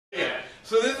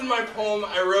So this is my poem.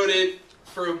 I wrote it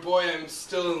for a boy I'm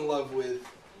still in love with.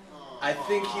 I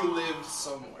think he lives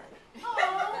somewhere.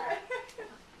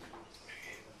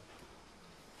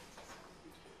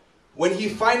 When he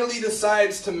finally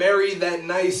decides to marry that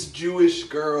nice Jewish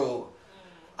girl,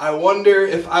 I wonder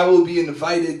if I will be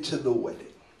invited to the wedding.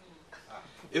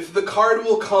 If the card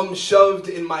will come shoved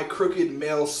in my crooked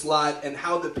mail slot, and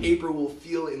how the paper will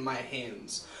feel in my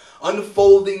hands.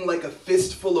 Unfolding like a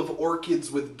fistful of orchids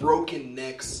with broken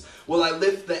necks, will I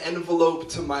lift the envelope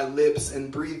to my lips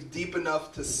and breathe deep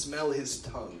enough to smell his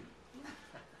tongue.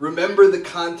 Remember the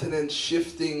continent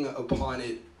shifting upon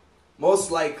it.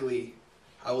 Most likely,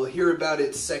 I will hear about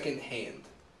it secondhand.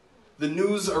 The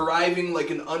news arriving like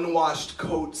an unwashed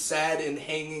coat, sad and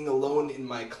hanging alone in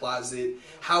my closet.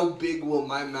 How big will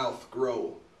my mouth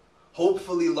grow?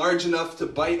 Hopefully large enough to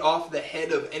bite off the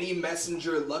head of any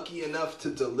messenger lucky enough to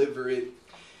deliver it.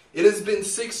 It has been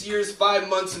 6 years, 5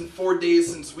 months, and 4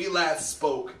 days since we last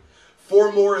spoke.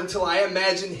 4 more until I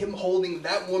imagine him holding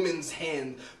that woman's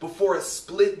hand before a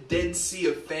split Dead Sea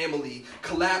of family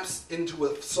collapsed into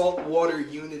a saltwater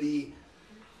unity.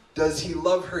 Does he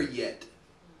love her yet?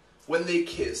 When they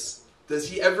kiss, does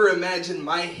he ever imagine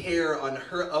my hair on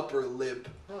her upper lip?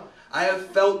 I have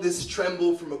felt this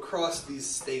tremble from across these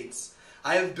states.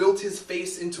 I have built his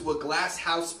face into a glass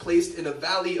house placed in a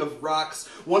valley of rocks.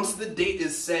 Once the date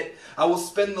is set, I will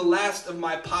spend the last of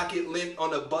my pocket lint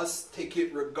on a bus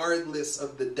ticket regardless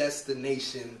of the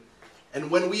destination. And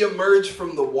when we emerge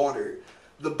from the water,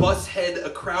 the bus head a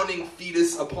crowning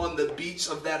fetus upon the beach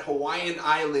of that Hawaiian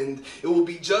island, it will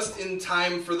be just in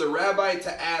time for the rabbi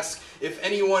to ask if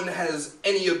anyone has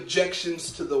any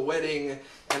objections to the wedding,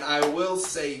 and I will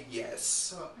say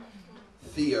yes.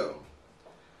 Theo,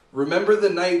 remember the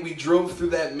night we drove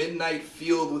through that midnight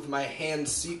field with my hand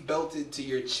seat-belted to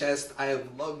your chest? I have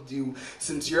loved you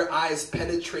since your eyes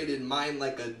penetrated mine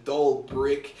like a dull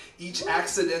brick. Each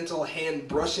accidental hand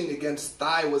brushing against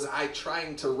thigh was I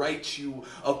trying to write you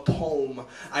a poem.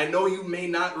 I know you may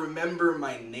not remember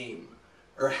my name,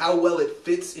 or how well it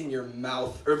fits in your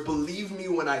mouth, or believe me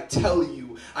when I tell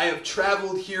you, I have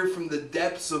traveled here from the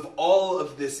depths of all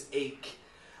of this ache.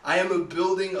 I am a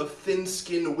building of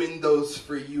thin-skinned windows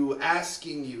for you,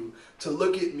 asking you to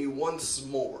look at me once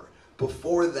more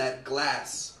before that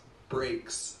glass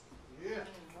breaks. Yeah.